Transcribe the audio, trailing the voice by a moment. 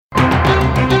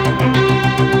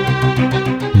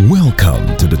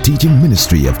teaching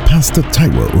ministry of Pastor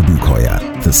Taiwo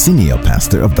Odukoya, the senior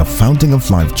pastor of the Fountain of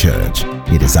Life Church.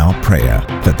 It is our prayer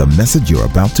that the message you're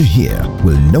about to hear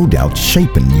will no doubt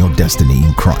shape your destiny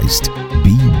in Christ.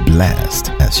 Be blessed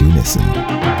as you listen.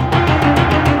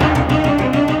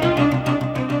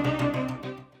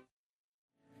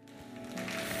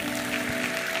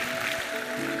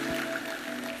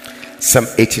 Psalm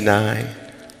 89.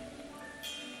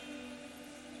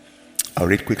 I'll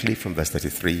read quickly from verse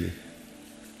 33.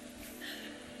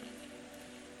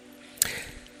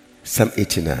 Psalm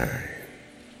 89,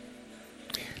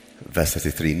 verse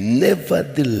 33.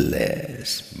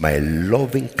 Nevertheless, my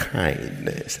loving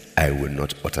kindness I will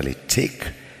not utterly take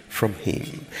from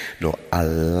him, nor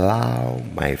allow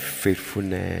my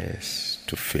faithfulness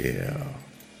to fail.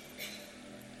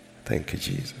 Thank you,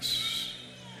 Jesus.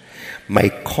 My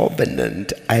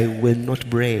covenant I will not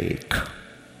break,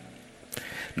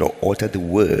 nor alter the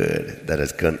word that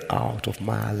has gone out of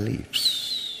my lips.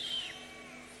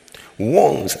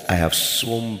 Once I have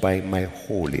sworn by my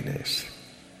holiness,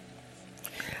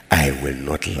 I will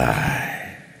not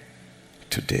lie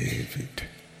to David.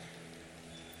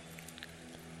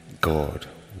 God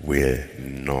will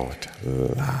not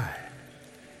lie.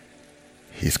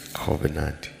 His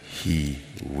covenant he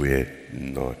will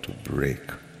not break.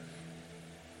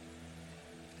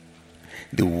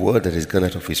 The word that is gone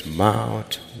out of his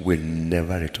mouth will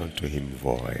never return to him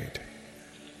void.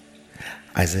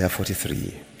 Isaiah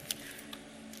 43.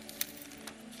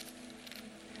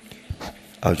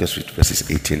 I'll just read verses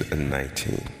 18 and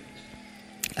 19.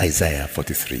 Isaiah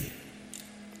 43.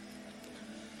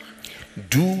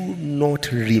 Do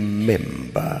not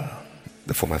remember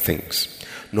the former things,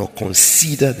 nor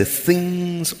consider the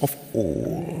things of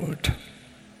old.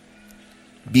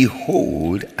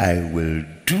 Behold, I will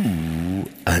do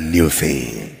a new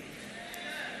thing.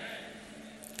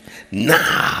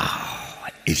 Now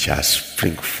it shall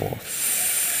spring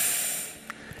forth.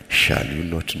 Shall you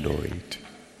not know it?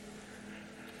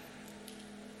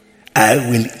 I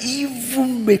will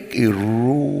even make a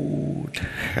road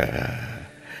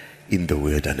in the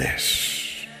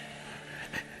wilderness,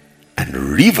 and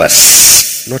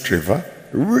rivers, not river,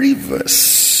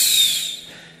 rivers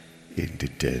in the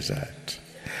desert.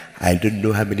 I don't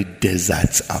know how many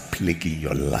deserts are plaguing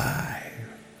your life.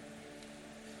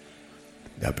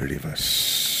 There be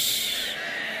rivers.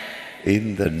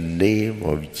 In the name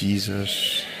of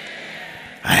Jesus,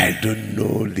 I don't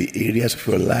know the areas of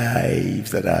your life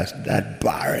that are that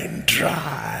barren,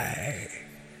 dry.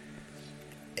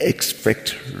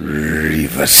 Expect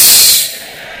rivers.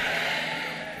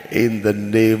 In the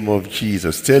name of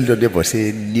Jesus. Tell your neighbor,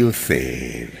 say new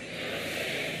thing.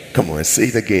 Come on, say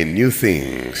it again. New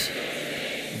things.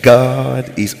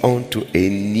 God is onto a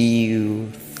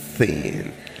new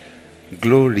thing.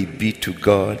 Glory be to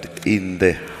God in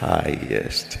the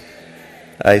highest.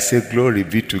 I say glory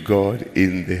be to God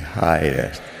in the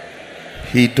highest.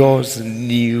 He does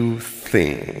new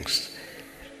things.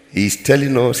 He's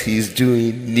telling us he's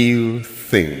doing new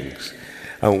things.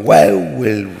 And why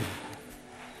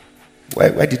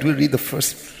did we read the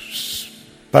first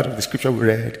part of the scripture we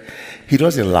read? He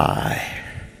doesn't lie.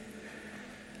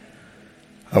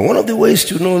 And one of the ways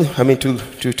to know,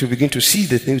 to begin to see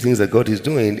the new things that God is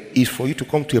doing is for you to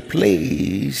come to a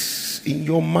place in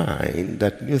your mind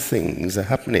that new things are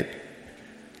happening.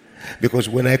 Because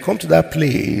when I come to that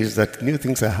place that new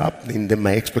things are happening, then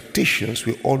my expectations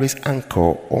will always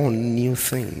anchor on new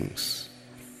things.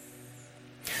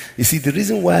 You see, the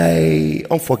reason why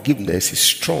unforgiveness is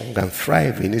strong and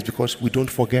thriving is because we don't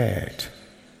forget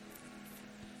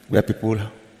where people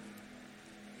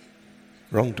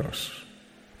wronged us.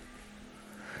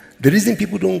 The reason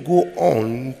people don't go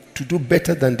on to do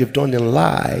better than they've done in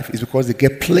life is because they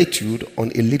get plateaued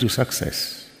on a little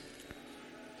success.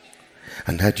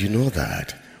 And how do you know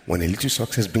that? When a little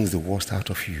success brings the worst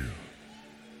out of you.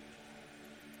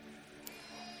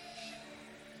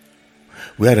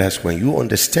 Whereas when you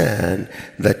understand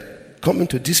that coming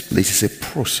to this place is a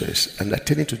process, and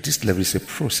attaining to this level is a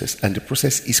process, and the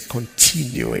process is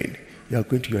continuing, you are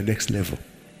going to your next level.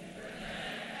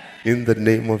 In the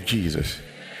name of Jesus.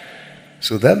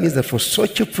 So that means that for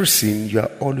such a person, you are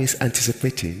always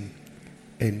anticipating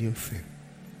a new thing.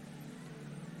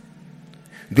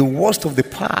 The worst of the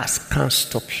past can't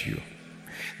stop you.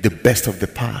 The best of the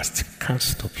past can't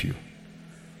stop you.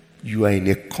 You are in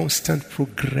a constant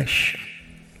progression.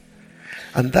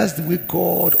 And that's the way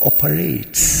God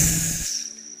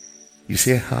operates. You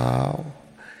say, how?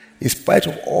 In spite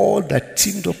of all that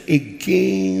teamed up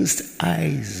against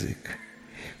Isaac,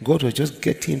 God was just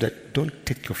getting that, don't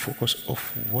take your focus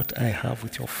off what I have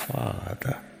with your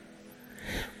father.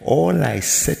 all I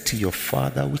said to your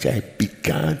father, which I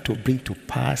began to bring to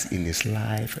pass in his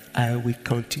life, I will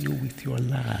continue with your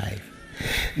life.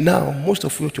 Now, most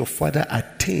of what your father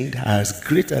attained, as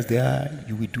great as they are,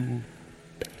 you will do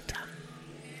better.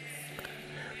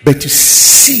 But you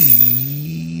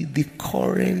see the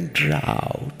current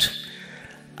drought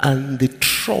and the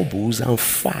troubles and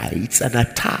fights and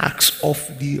attacks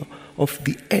of the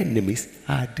enemies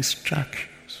are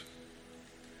distractions.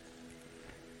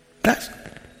 That's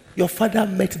your father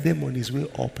met them on his way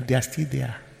up. They are still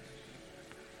there.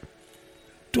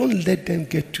 Don't let them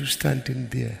get you standing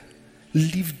there.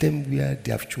 Leave them where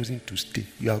they have chosen to stay.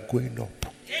 You are going up.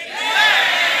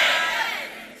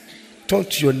 Turn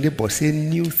to your neighbor, say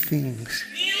new things.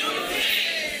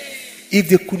 If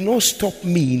they could not stop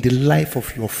me in the life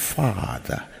of your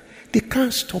father, they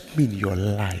can't stop me in your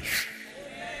life.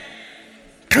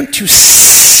 Can't you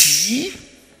see?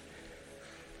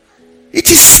 It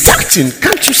is starting.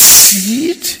 Can't you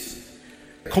see it?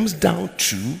 It comes down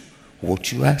to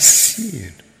what you are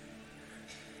seeing.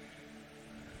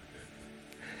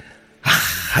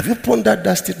 Have you pondered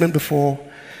that statement before?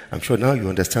 I'm sure now you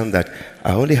understand that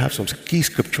I only have some key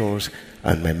scriptures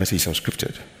and my message is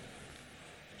unscripted.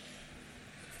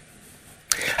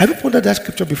 Have you pondered that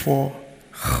scripture before?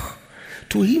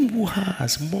 To him who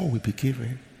has, more will be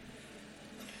given.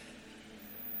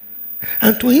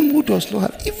 And to him who does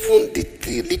not have, even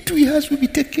the little he has will be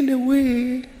taken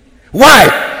away.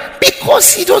 Why?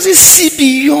 Because he doesn't see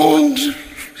beyond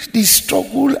the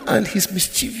struggle and his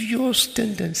mischievous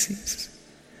tendencies.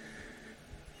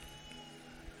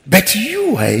 But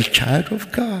you are a child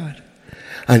of God.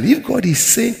 And if God is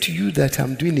saying to you that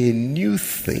I'm doing a new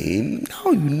thing,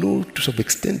 now you know to some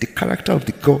extent the character of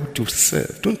the God you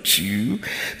serve, don't you?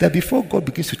 That before God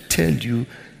begins to tell you,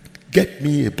 get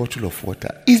me a bottle of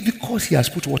water, it's because he has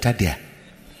put water there.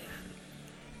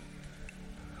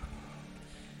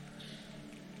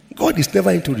 God is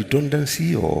never into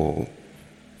redundancy or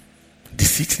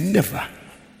deceit, never.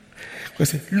 God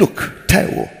said, look,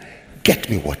 Taiwo, get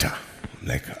me water. I'm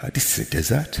like, this is a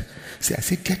desert. I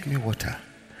say, get me water.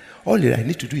 All that I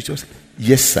need to do is just,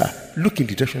 yes, sir. Look in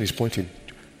the direction he's pointing.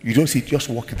 You don't see it, just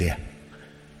walk there.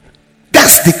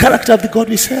 That's the character of the God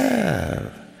we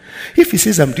serve. If he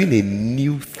says, I'm doing a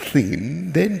new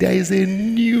thing, then there is a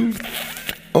new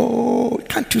oh,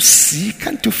 can't you see?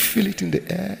 Can't you feel it in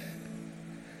the air?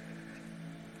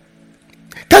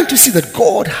 Can't you see that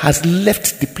God has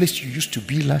left the place you used to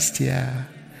be last year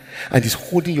and is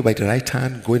holding you by the right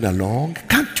hand going along?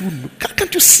 Can't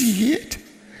you see it?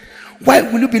 Why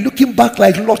will you be looking back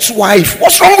like Lot's wife?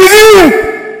 What's wrong with you?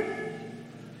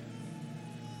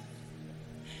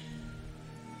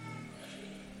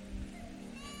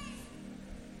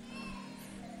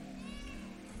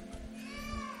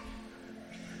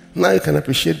 Now you can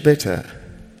appreciate better.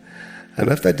 And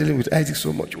after dealing with Isaac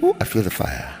so much, oh, I feel the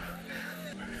fire.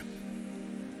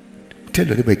 Tell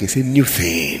your neighbor again, say new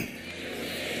thing.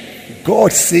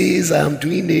 God says I'm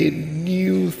doing a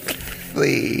new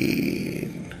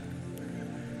thing.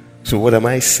 So what am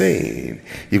I saying?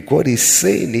 If God is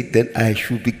saying it, then I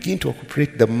should begin to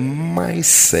operate the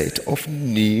mindset of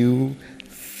new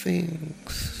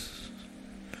things.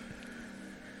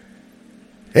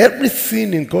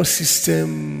 Everything in God's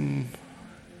system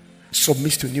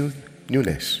submits to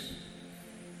newness.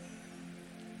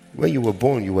 When you were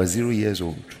born, you were 0 years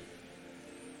old.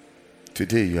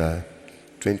 Today you are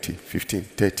 20, 15,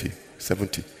 30,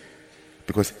 70.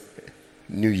 Because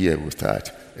new year will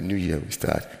start, a new year will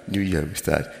start, new year will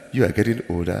start. You are getting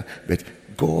older, but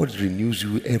God renews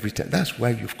you every time. That's why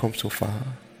you've come so far.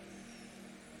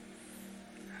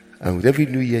 And with every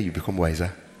new year, you become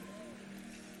wiser.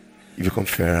 You become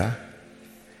fairer.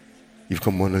 You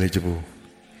become more knowledgeable.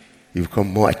 You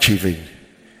become more achieving.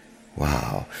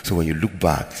 Wow. So when you look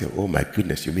back, you say, oh my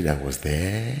goodness, you mean I was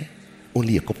there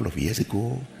only a couple of years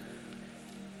ago?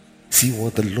 See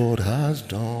what the Lord has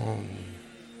done.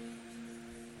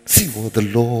 See what the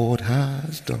Lord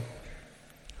has done.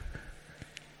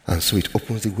 And so it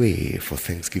opens the way for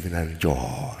thanksgiving and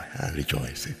joy and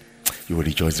rejoicing. You will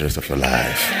rejoice the rest of your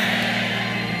life.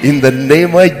 In the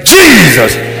name of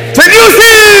Jesus. Say new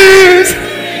things!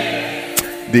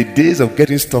 The days of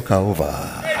getting stuck are over.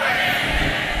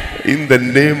 In the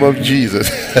name of Jesus.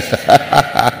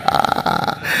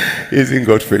 Isn't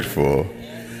God faithful?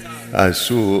 And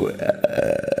so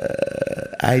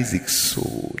Isaac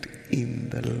sowed in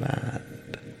the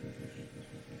land,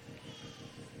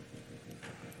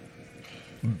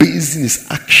 basing his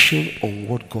action on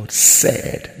what God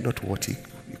said, not what he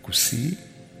could see.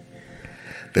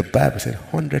 The Bible said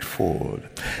 100-fold.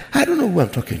 I don't know who I'm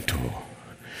talking to.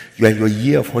 You are in your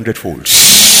year of 100-folds.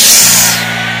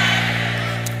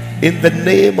 In the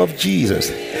name of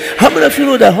Jesus. How many of you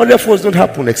know that 100 folds don't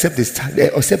happen except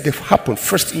they happen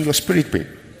first in your spirit being?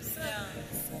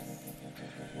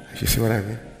 You see what I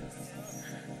mean?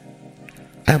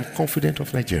 I am confident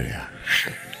of Nigeria.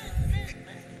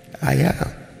 I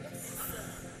am.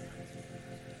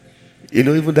 You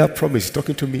know, even that promise,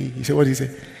 talking to me, he said, what did he say?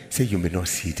 He said, you may not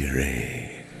see the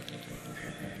rain.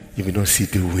 You may not see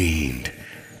the wind.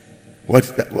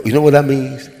 You know what that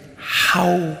means?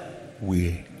 How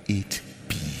will it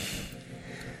be?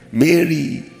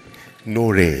 Mary, no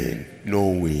rain, no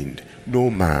wind, no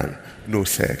man, no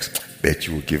sex, but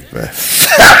you will give birth.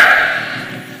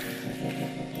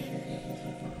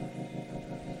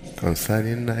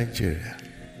 Concerning Nigeria,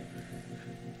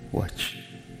 watch.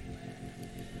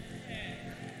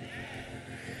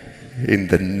 In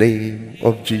the name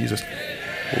of Jesus,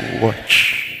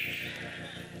 watch.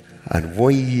 And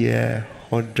 1 year,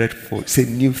 100-fold. Say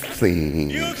new thing.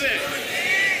 New thing.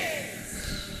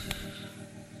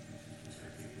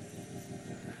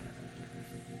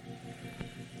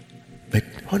 But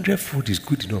 100-fold is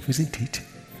good enough, isn't it?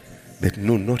 But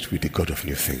no, not with the God of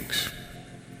new things.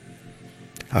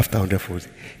 After 100-fold,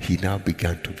 he now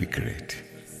began to be great.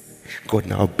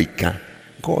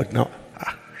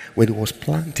 When he was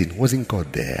planting, wasn't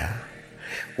God there?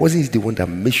 Wasn't he the one that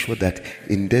made sure that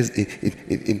in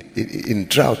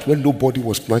drought, when nobody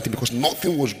was planting because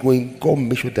nothing was growing, God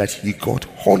made sure that he got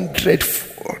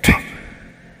 100-fold.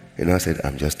 And I said,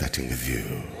 I'm just starting with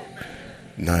you.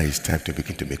 Now it's time to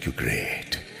begin to make you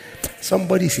great.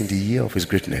 Somebody's in the year of his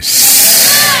greatness.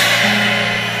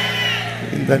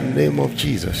 In the name of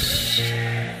Jesus.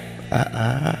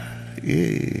 Yeah.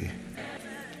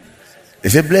 They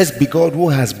say, blessed be God who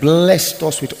has blessed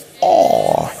us with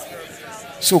all.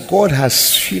 So God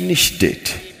has finished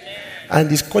it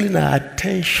and is calling our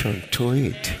attention to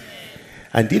it.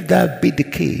 And if that be the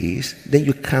case, then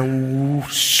you can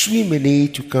swim in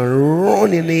it, you can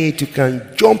run in it, you can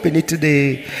jump in it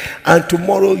today. And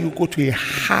tomorrow you go to a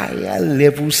higher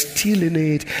level still in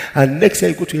it. And next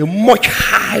year you go to a much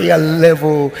higher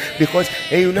level because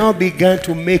you now began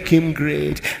to make him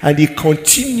great. And he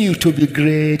continued to be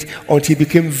great until he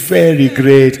became very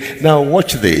great. Now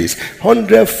watch this.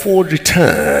 100-fold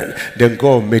return, then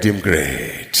God made him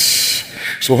great.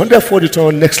 So 100-fold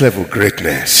return, next level,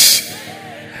 greatness.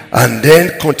 And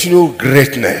then continue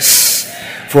greatness.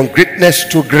 From greatness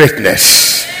to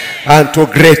greatness. And to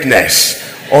greatness.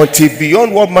 Until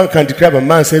beyond what man can describe, a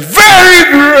man says,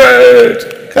 very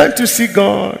great. Can't you see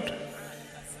God?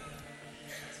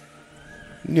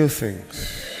 New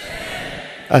things.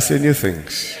 I say new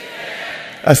things.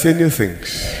 I say new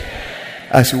things.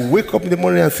 As you wake up in the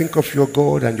morning and think of your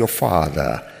God and your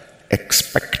Father,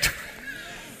 expect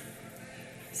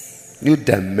new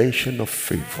dimension of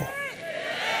favor.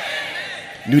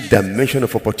 New dimension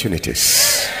of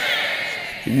opportunities.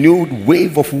 New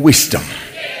wave of wisdom.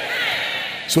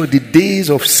 So the days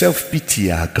of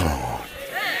self-pity are gone.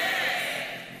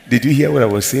 Did you hear what I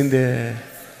was saying there?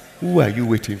 Who are you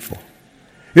waiting for?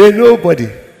 Hey, nobody.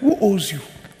 Who owes you?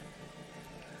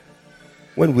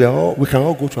 When we can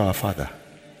all go to our Father.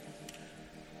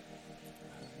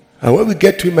 And when we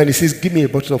get to him and he says, give me a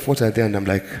bottle of water there, and I'm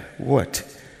like, what?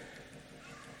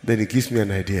 Then he gives me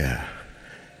an idea.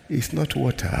 It's not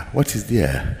water. What is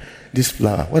there? This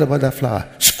flower. What about that flower?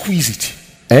 Squeeze it.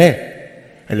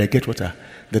 And I get water.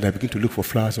 Then I begin to look for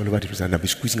flowers all over the place and I'll be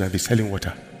squeezing and I'll be selling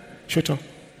water. Shut up.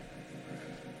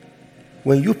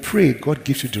 When you pray, God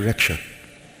gives you direction.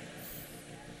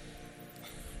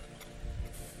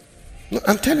 No,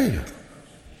 I'm telling you.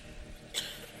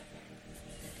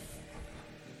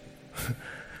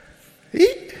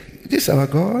 This is our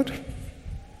God.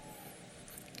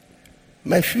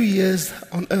 My few years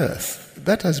on earth,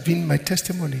 that has been my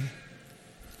testimony.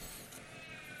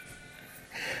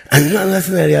 And another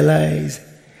thing I realize,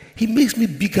 he makes me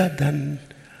bigger than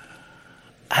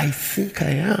I think I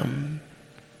am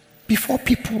before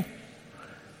people.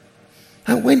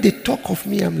 And when they talk of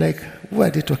me, I'm like, who are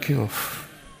they talking of?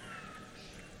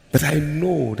 But I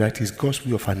know that it's God's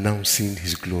way of announcing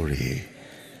his glory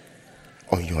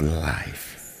on your life.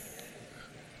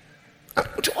 I'm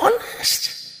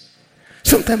honest.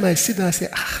 Sometimes I sit down and say,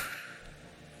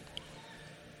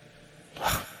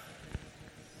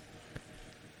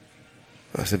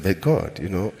 I said, but God,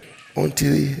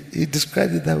 until he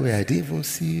described it that way, I didn't even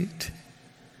see it.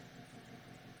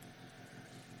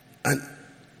 And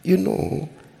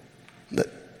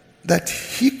that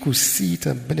he could see it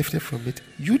and benefit from it.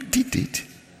 You did it.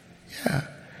 Yeah.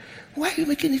 Why are you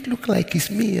making it look like it's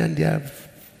me and they are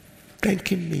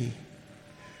thanking me?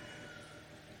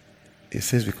 It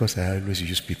says because I always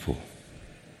use people.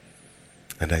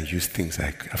 and I use things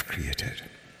I've created.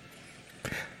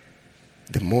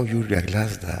 The more you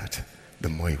realize that, the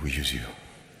more He will use you.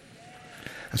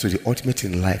 And so the ultimate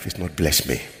in life is not bless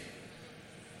me.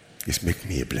 It's make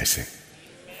me a blessing.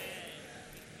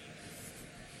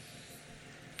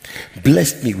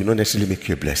 Bless me will not necessarily make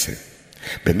you a blessing.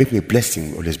 But make me a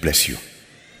blessing will always bless you.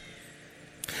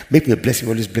 Make me a blessing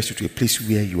will always bless you to a place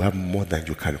where you have more than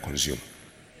you can consume.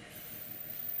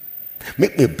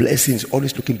 Make me a blessing is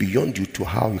always looking beyond you to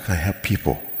how you can help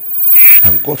people.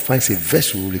 And God finds a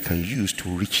vessel He can use to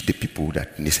reach the people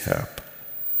that need help.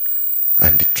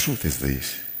 And the truth is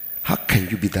this: how can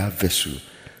you be that vessel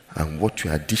and what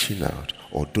you are dishing out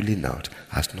or doling out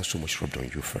has not so much rubbed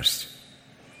on you first?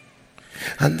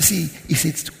 And see,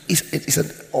 it's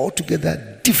an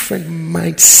altogether different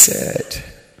mindset.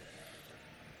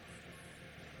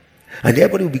 And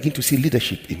everybody will begin to see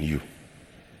leadership in you.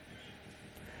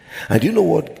 And you know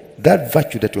what? That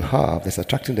virtue that you have that's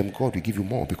attracting them, God will give you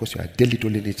more because you are daily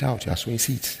doling it out. You are sowing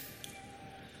seeds.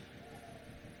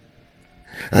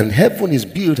 And heaven is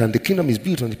built and the kingdom is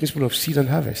built on the principle of seed and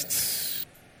harvests.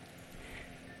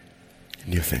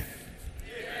 New thing.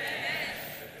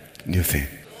 New thing.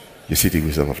 You see the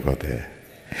wisdom of God there.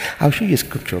 I'll show you a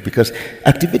scripture because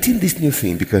activating this new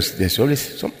thing, because there's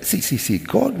always some. See.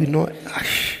 God will not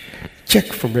check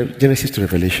from Genesis to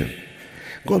Revelation.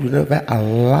 God will never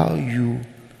allow you.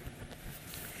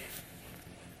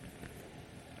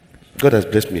 God has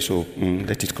blessed me, so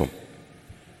let it come.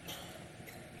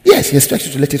 Yes, He expects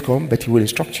you to let it come, but He will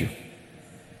instruct you.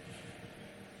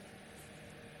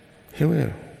 He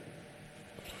will.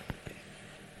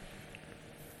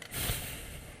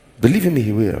 Believe in me,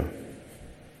 He will.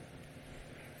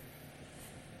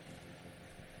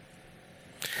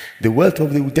 The wealth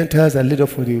of the Gentiles are laid up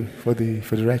for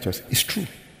the righteous. It's true.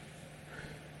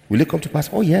 Will it come to pass?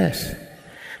 Oh yes.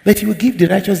 But He will give the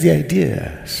righteous the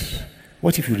ideas.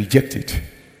 What if you reject it?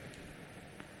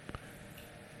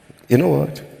 You know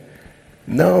what?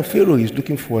 Now Pharaoh is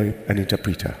looking for an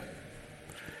interpreter.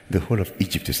 The whole of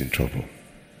Egypt is in trouble.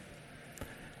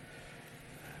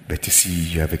 But you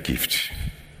see, you have a gift.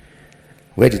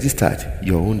 Where did it start?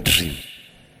 Your own dream.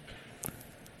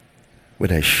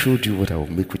 When I showed you what I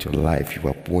will make with your life, you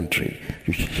were wondering.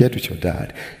 You shared with your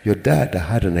dad. Your dad that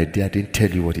had an idea didn't tell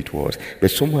you what it was.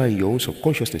 But somehow in your own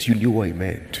subconsciousness, you knew what it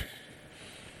meant.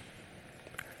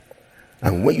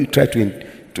 And when you try to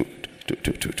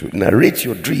narrate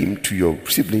your dream to your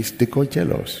siblings, they got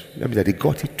jealous. That means that they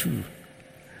got it too.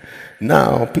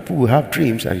 Now, people will have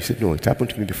dreams and you say, no, it happened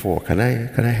to me before. Can I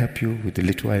help you with the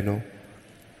little I know?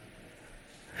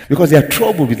 Because they are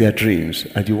troubled with their dreams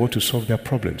and you want to solve their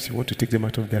problems. You want to take them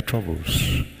out of their troubles.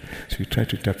 So you try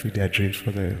to interpret their dreams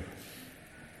for them.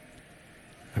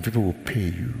 And people will pay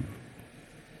you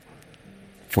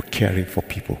for caring for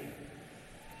people.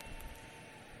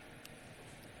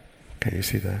 Can you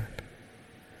see that?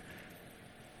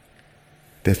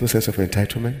 There's no sense of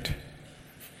entitlement.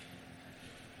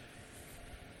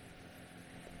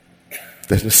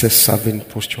 There's no self-serving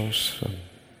postures and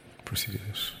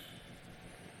procedures.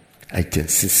 I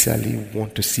just sincerely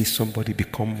want to see somebody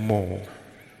become more.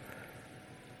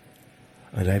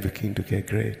 And I begin to get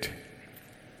great.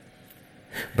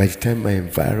 By the time my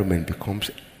environment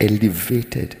becomes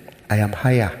elevated, I am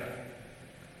higher.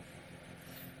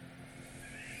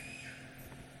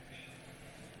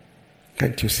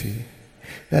 Can't you see?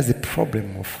 That's the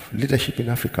problem of leadership in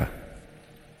Africa.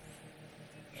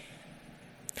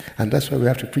 And that's why we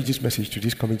have to preach this message to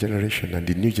this coming generation and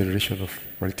the new generation of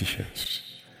politicians.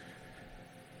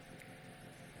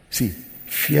 See,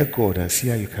 fear God and see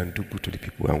how you can do good to the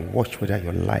people and watch whether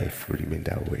your life will remain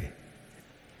that way.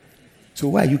 So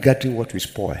why are you gathering what will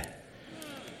spoil?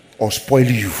 Or spoil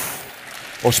you?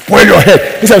 Or spoil your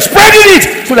head? He said, spreading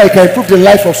it so that you can improve the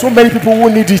life of so many people who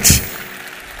need it.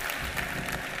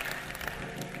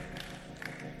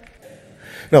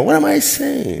 Now, what am I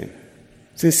saying?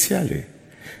 Sincerely.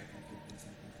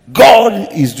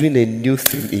 God is doing a new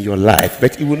thing in your life,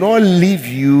 but He will not leave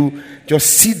you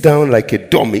just sit down like a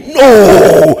dummy.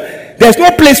 No! There's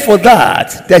no place for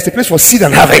that. There's a place for seed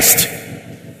and harvest.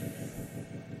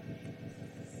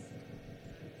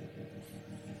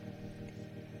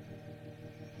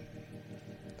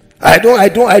 I don't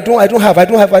have.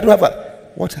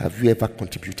 What have you ever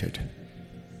contributed?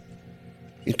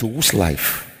 Into whose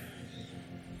life?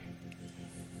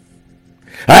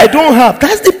 I don't have.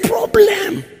 That's the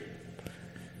problem.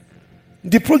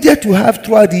 The project you have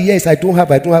throughout the years, I don't have.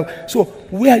 So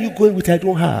where are you going with I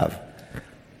don't have?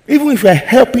 Even if we're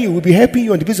helping you, we'll be helping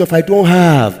you on the basis of I don't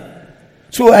have.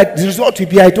 So the result will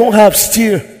be I don't have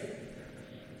still.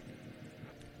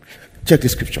 Check the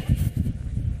scripture.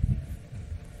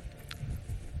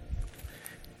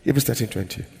 Hebrews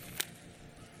 13:20.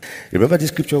 Remember the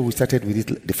scripture we started with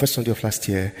it the first Sunday of last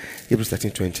year, Hebrews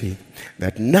 13:20,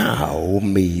 that now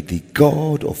may the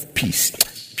God of peace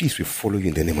will follow you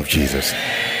in the name of Jesus.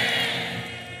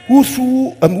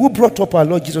 Who brought up our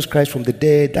Lord Jesus Christ from the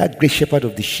dead, that great shepherd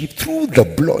of the sheep, through the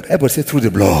blood. Everybody say, through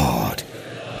the blood.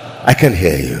 I can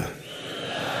hear you.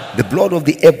 The blood of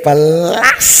the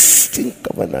everlasting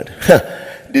covenant.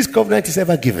 This covenant is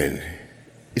ever given.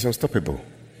 It's unstoppable.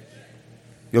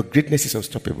 Your greatness is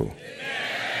unstoppable.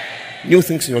 New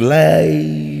things in your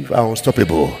life are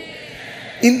unstoppable.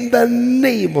 In the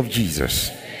name of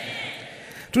Jesus.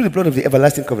 Through the blood of the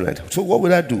everlasting covenant. So what will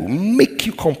that do? Make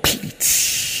you complete.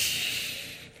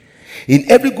 In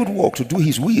every good work, to do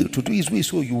his will. To do his will,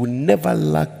 so you will never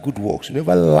lack good works. You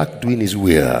never lack doing his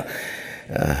will.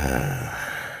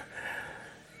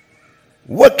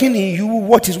 Working in you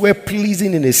what is well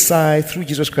pleasing in his sight through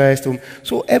Jesus Christ.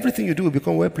 So everything you do will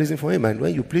become well pleasing for him. And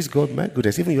when you please God, my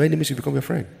goodness, even your enemies will become your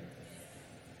friend.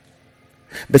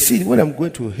 But see, what I'm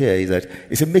going to hear is that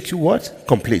it makes you what?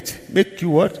 Complete. Make you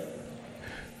what?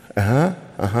 Where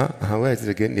is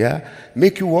it again? Yeah.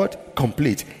 Make you what?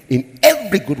 Complete. In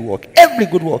every good work. Every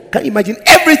good work. Can you imagine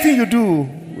everything you do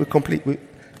will complete?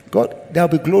 God, there'll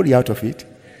be glory out of it.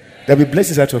 There'll be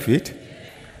blessings out of it.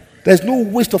 There's no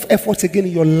waste of efforts again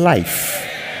in your life.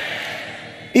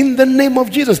 In the name of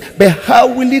Jesus. But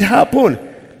how will it happen?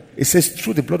 It says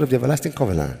through the blood of the everlasting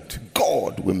covenant.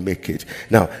 God will make it.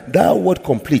 Now, that word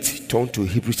complete, turn to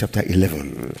Hebrews chapter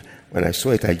 11. When I saw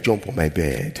it, I jumped on my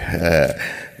bed.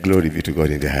 Glory be to God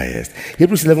in the highest.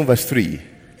 Hebrews 11 verse 3.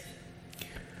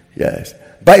 Yes.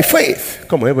 By faith.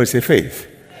 Come on, everybody say faith.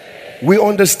 We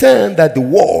understand that the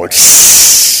worlds,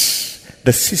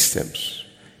 the systems,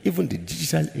 even the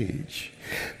digital age,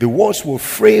 the worlds were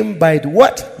framed by the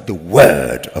what? The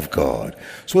word of God.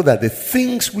 So that the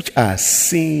things which are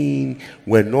seen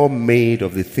were not made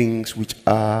of the things which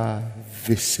are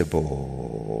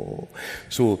visible.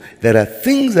 So there are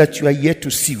things that you are yet to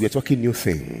see. We're talking new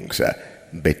things,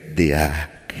 but they are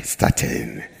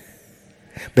starting.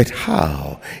 But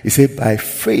how? He said by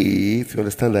faith. You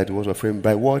understand that the words were framed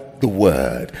by what? The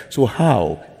word. So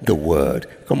how? The word.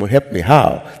 Come on, help me.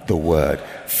 How? The word.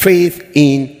 Faith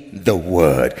in the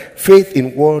word. Faith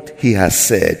in what he has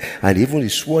said. And even he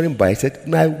sworn by, he said,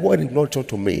 my word is not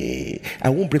unto me. I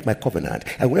won't break my covenant.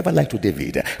 I will never lie to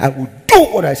David. I will do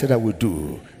what I said I will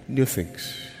do. New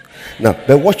things. Now,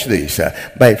 but watch this.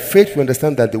 By faith we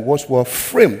understand that the words were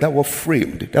framed. That word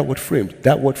framed. That word framed.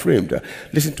 That word framed.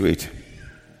 Listen to it.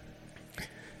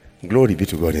 Glory be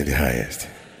to God in the highest.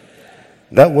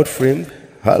 That word framed,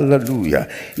 hallelujah,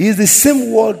 is the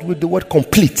same word with the word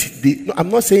complete. I'm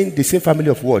not saying the same family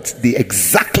of words.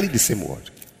 Exactly the same word.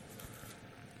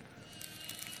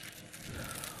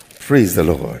 Praise the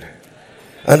Lord.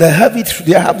 And I have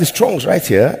the Strongs right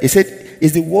here. It said,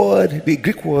 is the word, the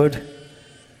Greek word,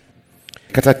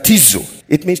 katatizo.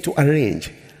 It means to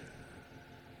arrange.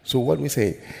 So what we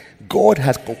say, God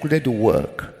has concluded the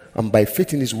work, and by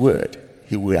faith in his word,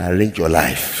 he will arrange your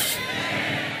life.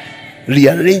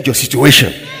 Rearrange your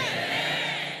situation.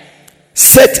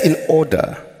 Set in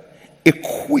order.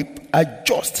 Equip,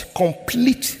 adjust,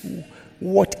 complete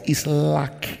what is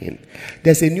lacking.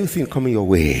 There's a new thing coming your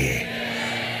way.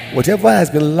 Whatever has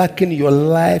been lacking in your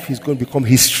life is going to become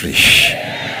history.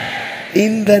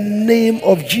 In the name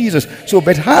of Jesus. So,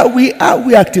 but how are we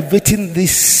activating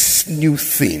this new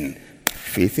thing?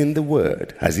 Faith in the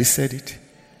word. Has he said it?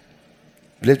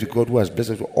 Blessed be God who has blessed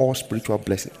us with all spiritual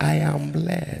blessings. I am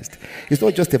blessed. It's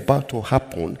not just about to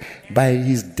happen. By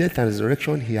his death and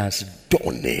resurrection, he has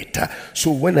done it.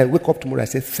 So when I wake up tomorrow, I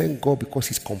say, thank God because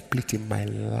he's completing my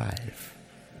life.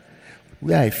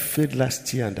 Where I failed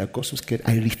last year and I got so scared,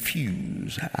 I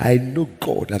refuse. I know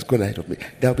God has gone ahead of me.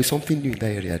 There will be something new in that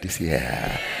area this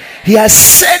year. He has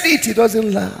said it. He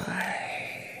doesn't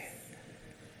lie.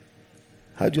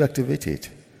 How do you activate it?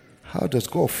 How does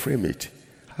God frame it?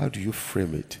 How do you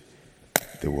frame it?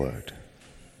 The word.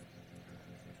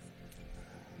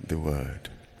 The word.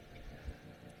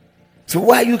 So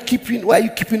why are you keeping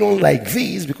on like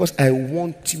this? Because I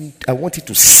want it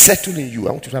to settle in you.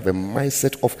 I want you to have a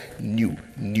mindset of new.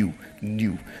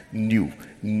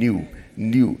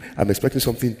 I'm expecting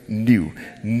something new.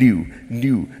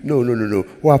 No.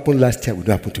 What happened last year will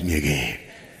not happen to me again.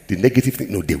 The negative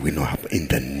thing, no, they will not happen in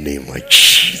the name of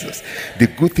Jesus. The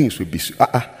good things will be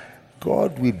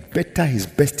God will better his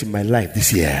best in my life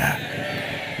this year.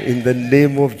 In the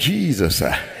name of Jesus.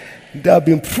 There will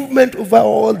be improvement over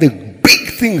all the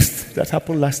big things that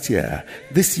happened last year.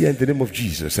 This year in the name of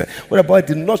Jesus. What about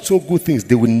the not so good things?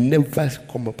 They will never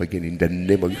come up again in the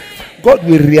name of God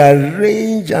will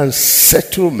rearrange and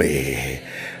settle me.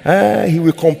 He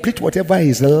will complete whatever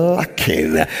is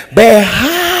lacking. But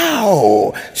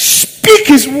how? Speak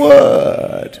his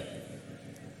word.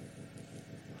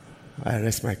 I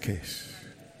rest my case.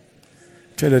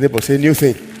 Tell your neighbor, say new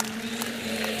thing.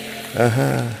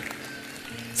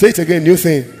 Say it again, new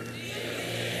thing.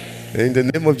 In the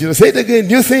name of Jesus, say it again,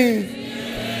 new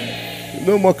thing.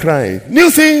 No more crying. New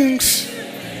things.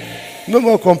 No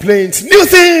more complaints. New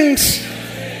things.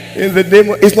 In the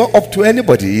name of, it's not up to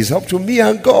anybody. It's up to me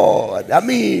and God. I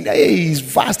mean, he's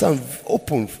vast and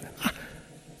open.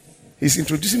 He's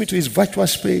introducing me to his virtual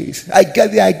space. I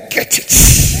get there, I get it.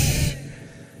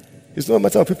 It's not a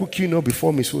matter of people queuing up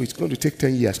before me, so it's going to take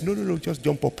 10 years. No, just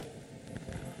jump up.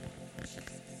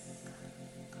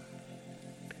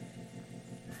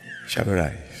 Shall we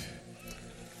rise?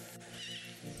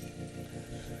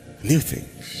 New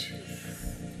things.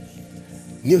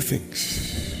 New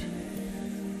things.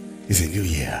 It's a new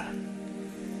year.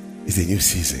 It's a new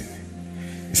season.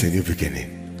 It's a new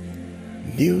beginning.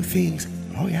 New things.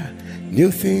 Oh yeah.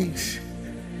 New things.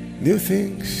 New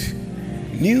things.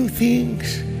 New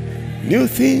things. New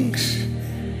things.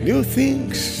 New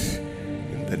things.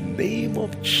 In the name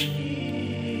of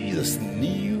Jesus.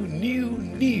 New.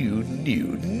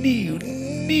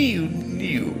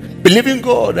 Believing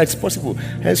God that it's possible.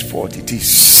 Henceforth it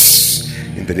is.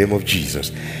 In the name of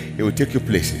Jesus. It will take you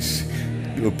places.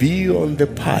 You will be on the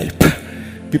pipe.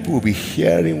 People will be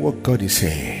hearing what God is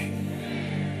saying.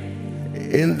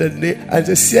 In the name, as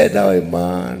I said, now a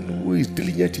man who is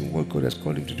diligent in what God has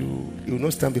called him to do, he will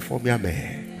not stand before me,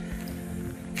 amen.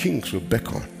 Kings will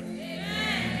beckon.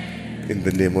 In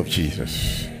the name of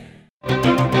Jesus.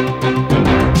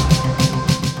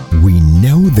 We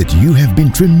know that you have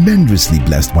been tremendously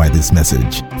blessed by this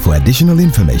message. For additional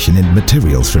information and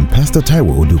materials from Pastor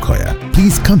Taiwo Odukoya,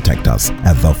 please contact us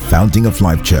at the Fountain of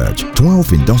Life Church,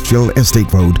 12 Industrial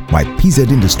Estate Road by PZ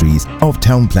Industries of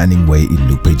Town Planning Way in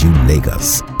Lupeju,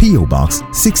 Lagos. P.O. Box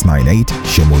 698,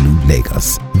 Shomolu,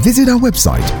 Lagos. Visit our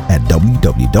website at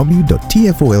www.tfolc.org.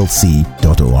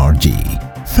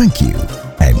 Thank you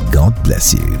and God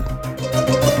bless you.